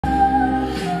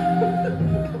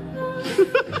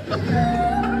停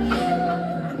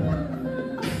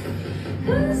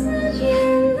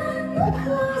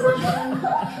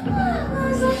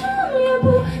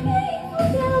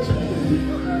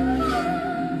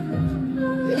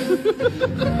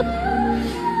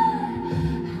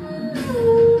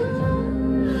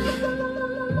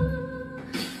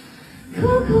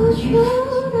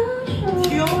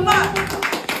了！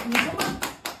你他妈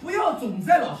不要总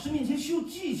在老师面前秀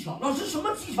技巧，老师什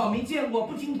么技巧没见过，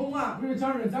不精通啊？不是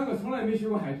张主任，咱可从来没学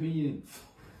过海豚音，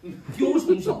雕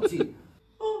虫小技。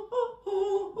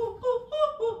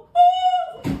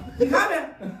你看没？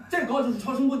再高就是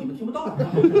超声波，你们听不到。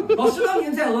老师当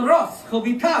年在俄罗斯和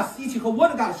维塔斯一起和我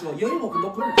的的时候，也有很多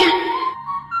困扰。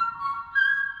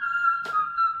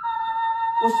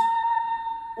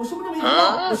我什么都没听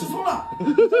到，我失聪了。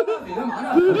你干嘛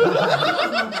呢？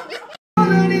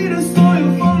你的所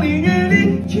有风里雨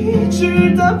里，一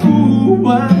直大步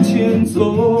往前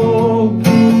走。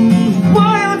我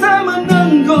要怎么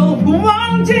能够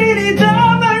忘记你的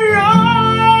温柔？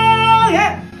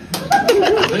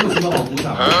没有什么好鼓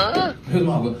掌，没有什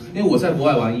么好鼓，因为我在国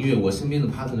外玩音乐，我身边的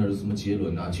partner 什么杰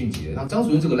伦啊、俊杰，那张主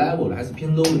任这个 level 的还是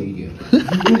偏 low 了一点。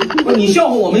你笑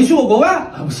话我没去过国外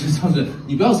啊？不是张主任，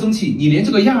你不要生气，你连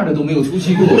这个样的都没有出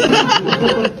去过。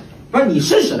不是你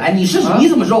试试来，你试试，你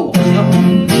怎么知道我不行？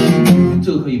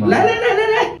这个可以吗？来，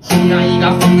红啊一个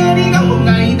红啊一个红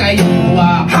啊一个油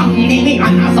啊，扛你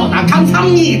俺那手那扛长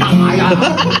一大呀，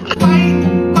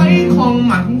白空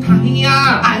满太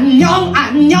呀，安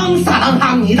阳撒浪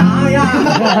扛一大呀。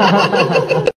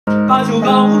八九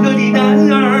高个的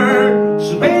男儿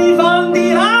是北方的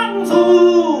狼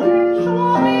族，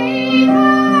说北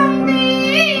方的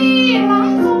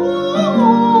狼族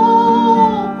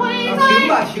会在。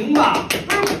停吧，鼓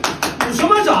什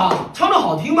么掌？唱的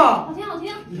好听吗？好听。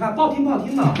你看不好听呢？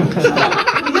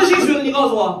你跟谁学的？你告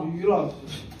诉我。于老师，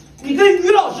你跟于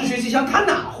老师学气枪，他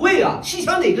哪会啊？气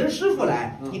枪得跟师傅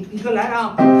来。你跟来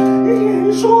啊！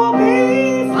人说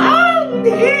北方的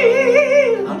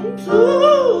狼族，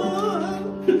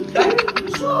人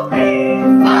说北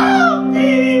方的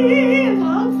狼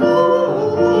族，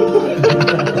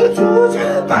住着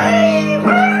北花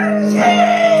县，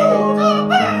住着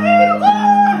北花。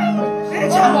哎，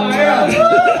这玩意儿，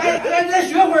来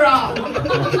学会儿啊！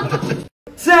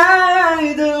在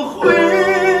的回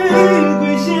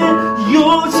归线，有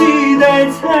期待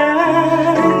才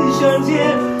相见，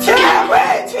天会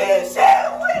去先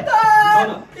会的。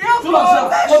朱老师，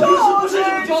我平时不是这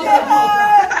么教的。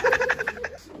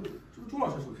这是朱老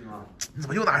师手机吗？你怎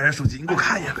么又拿人手机？你给我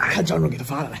看一眼，来，看张主任给他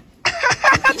发的来。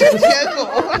这是天狗。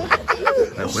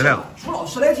哎，回来了。朱老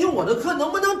师来听我的课，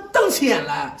能不能挣钱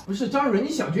来？不是张主任，你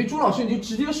想学朱老师你就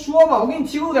直接说吧，我给你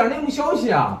提供点内幕消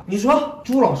息啊。你说，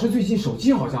朱老师最近手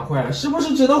机好像坏了，是不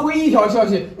是只能回一条消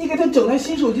息？你给他整台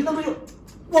新手机，那不就？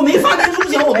我没发年终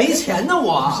奖，我没钱呢，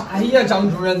我。哎呀，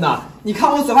张主任呐，你看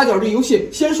我左下角这游戏，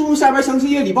先输入下边详情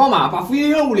页礼包码，把福音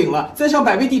任务领了，再上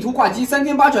百倍地图挂机，3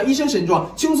天8转，一身神装，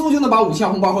轻松就能把5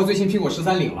项红包和最新苹果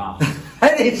13领了。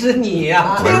还得是你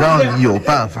呀！我让你有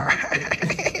办法。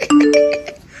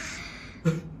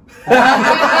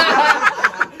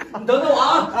你等等我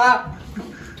啊！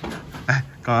哎，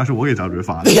刚刚是我给张主任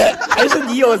发的，还是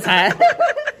你有才。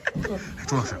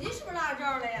朱老师，你是不是落这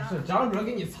儿了呀？是张主任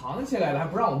给你藏起来了，还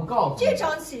不让我们告诉你。这张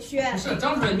启轩，是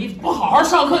张主任，你不好好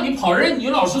上课，你跑人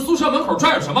女老师宿舍门口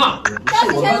转悠什么？张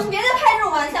启轩，别再开这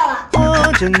种玩笑了。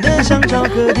我真的想找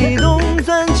个地洞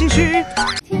钻进去。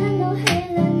天都黑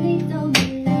了，你都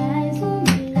没来过，没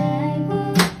来过，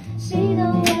戏都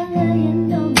演了，眼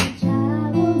都没眨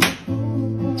过，没哭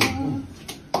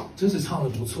过。真是唱的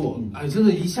不错，哎，真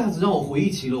的一下子让我回忆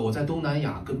起了我在东南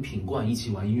亚跟品冠一起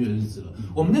玩音乐的日子了。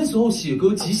我们那时候写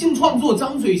歌即兴创作，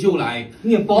张嘴就来。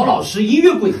你包老师音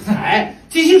乐鬼才，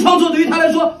即兴创作对于他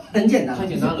来说很简单，太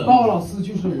简单了。包老师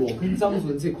就是我跟张主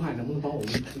任这块，能不能帮我们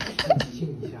即兴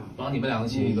一下？帮你们两个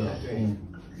写一个。对。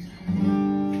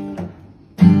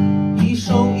一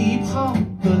瘦一胖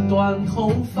的短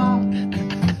头发，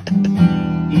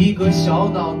一个小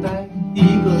脑袋，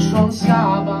一个双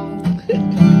下巴。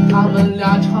他们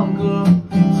俩唱歌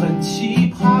很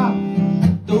奇葩，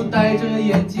都戴着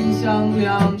眼镜像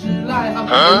两只癞蛤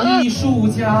蟆的艺术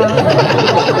家。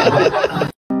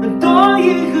多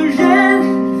一个人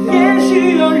也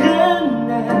需要忍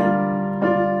耐，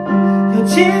要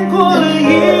经过了意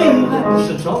外。不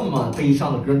是这么悲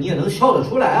伤的歌，你也能笑得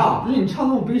出来啊？不是你唱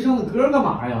那么悲伤的歌干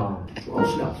嘛呀？主要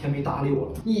是2天没搭理我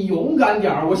了。你勇敢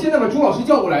点儿！我现在把朱老师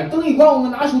叫过来，灯一关，我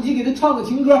们拿手机给他唱个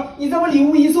情歌，你再把礼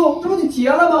物一送，这不就结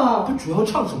了吗？他主要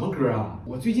唱什么歌啊？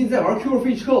我最近在玩 QQ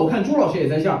飞车，我看朱老师也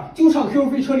在线，就唱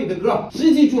QQ 飞车里的歌，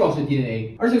直击朱老师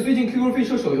DNA。而且最近 QQ 飞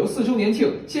车手游4周年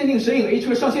庆，限定神影 A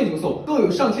车上线就送，更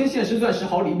有上千限时钻石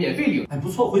好礼免费领。哎，不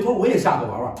错，回头我也下个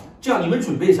玩玩。这样你们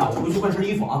准备一下，我回去换身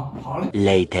衣服啊。好嘞。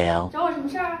Later。找我什么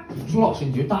事儿？朱老师，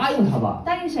你就答应他吧。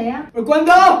答应谁呀？关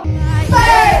灯。干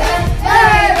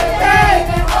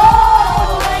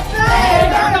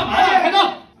嘛呀？开灯！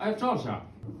哎，赵老师，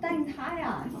答应他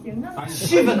呀，行啊。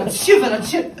气愤了，气愤了，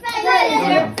气！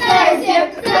再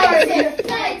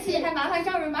气，还麻烦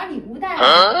丈人把礼物带来。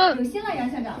有心了，杨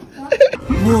校长。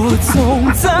我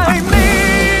总在每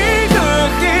个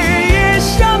黑夜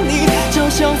想你，就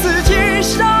像自己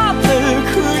傻得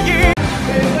可以。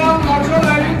每当马车来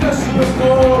临的时候，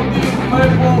你会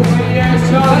不会也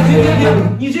想起？停！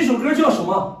你这首歌叫什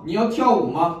么？你要跳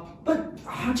舞吗？不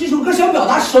啊，这首歌想表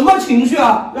达什么情绪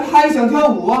啊？还想跳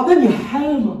舞啊？那你嗨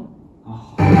了吗？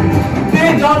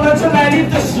每当马车来临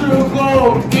的时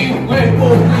候，你会不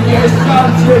会也想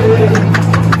起？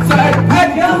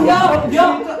停！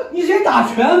你这打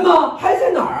拳吗？嗨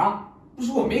在哪儿啊？不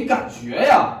是我没感觉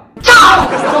呀。找我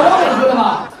感觉了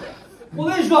吧？我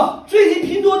跟你说，最近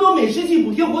拼多多美食季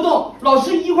补贴活动，老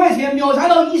师1块钱秒杀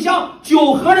到1箱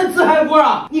9盒的自嗨锅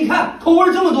啊！你看口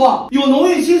味这么多，有浓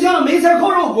郁清香的梅菜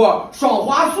扣肉锅，爽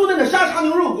滑酥嫩的沙茶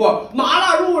牛肉锅，麻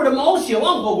辣入味的毛血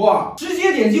旺火锅。直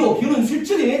接点击我评论区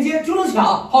置顶链接就能抢，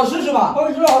好吃是吧？好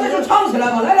吃，那就唱起来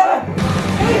吧！来。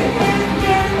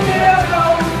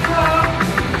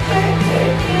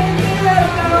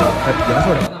杨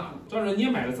校长。赵人你也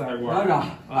买了自嗨锅？校长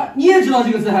啊，你也知道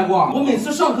这个自嗨锅？我每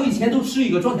次上课以前都吃一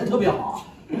个，状态特别好。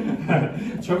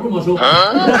全部没收。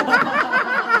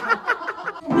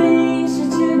没时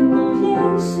间梦恋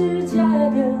是假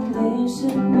的，为什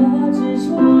么执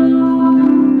着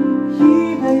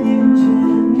？100年前，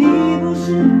你不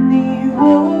是你，我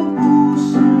不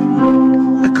是我。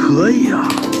可以啊。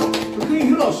跟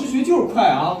于老师学就是快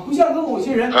啊，不像跟某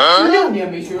些人16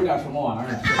年没学出点什么玩意儿。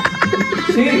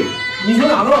谁？你说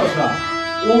哪个老师啊？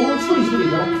我处理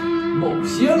的。某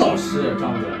些老师，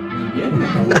张嘴，你别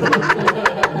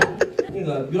那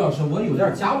个于老师，我有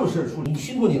点家务事处理，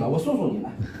辛苦你了，我送你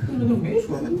来。这就没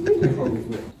说没法入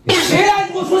罪。谁呀？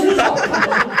你给我说清楚。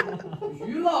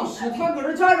于老师，他搁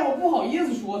这站着，我不好意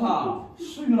思说他。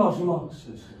是于老师吗？是。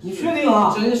你确定定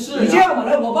啊？真是。你这样吧，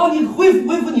来，我帮你恢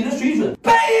复你的水准。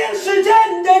背影是真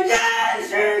的，人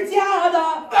是假的，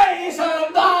为什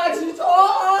么执着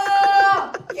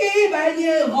？100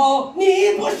年后，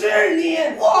你不是你，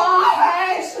我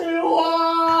还是我。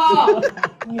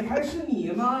你还是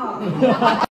你吗？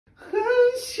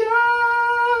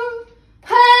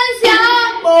很想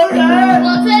某人，我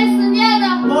最思念的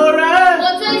某人，我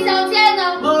最想见的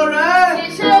某人。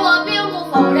其实我并不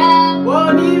否认。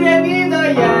我迷恋你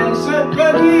的眼神，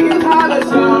跟你与他的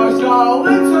小小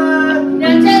温存，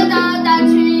认真的掸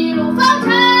去一路风尘。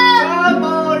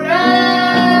某人。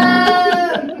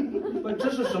这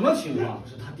是什么情况？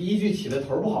是他第一句起的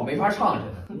头不好，没法唱着。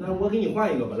那我给你换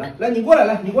一个吧，来，你过来，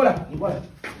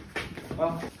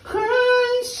啊！很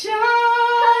想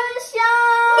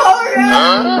某人，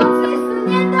最思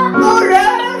念的某人，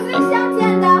最想见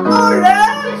的某人。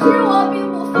其实我并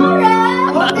不否认。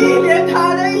我迷恋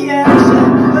他的眼神。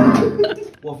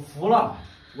我服了，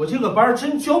我这个班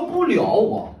真教不了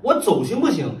我走行不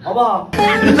行？好不好？某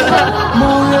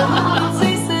人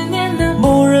最思念的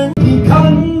某人，你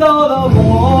看到了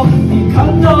我，你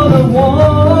看到了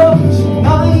我，是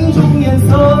哪一种颜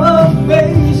色？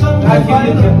为什么？停，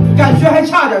感觉还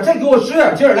差点，再给我使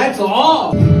点劲儿，来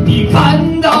走。你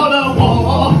看到了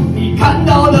我，你看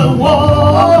到了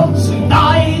我，是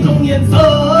哪一种颜色？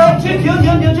停，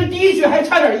这第一句还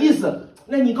差点意思。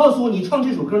那你告诉我，你唱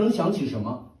这首歌能想起什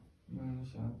么？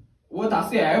行，我打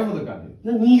CF 的感觉。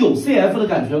那你有 CF 的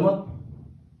感觉吗？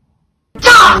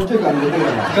这感觉对了，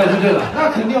感觉对了。那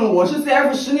肯定了，我是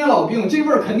CF 10年老兵，这味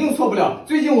儿肯定错不了。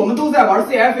最近我们都在玩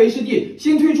CF HD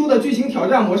新推出的剧情挑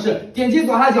战模式，点击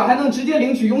左下角还能直接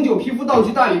领取永久皮肤道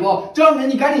具大礼包。张人，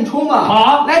你赶紧冲吧！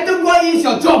好，来灯光音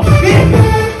效照。被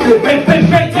这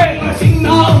个行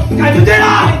囊，感觉对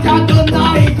了。回家的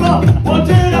那一刻，我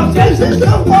知道现实生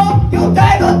活有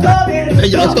太多特别的。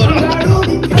杨校长。假如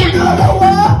你看到了我，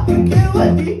别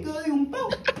问一个。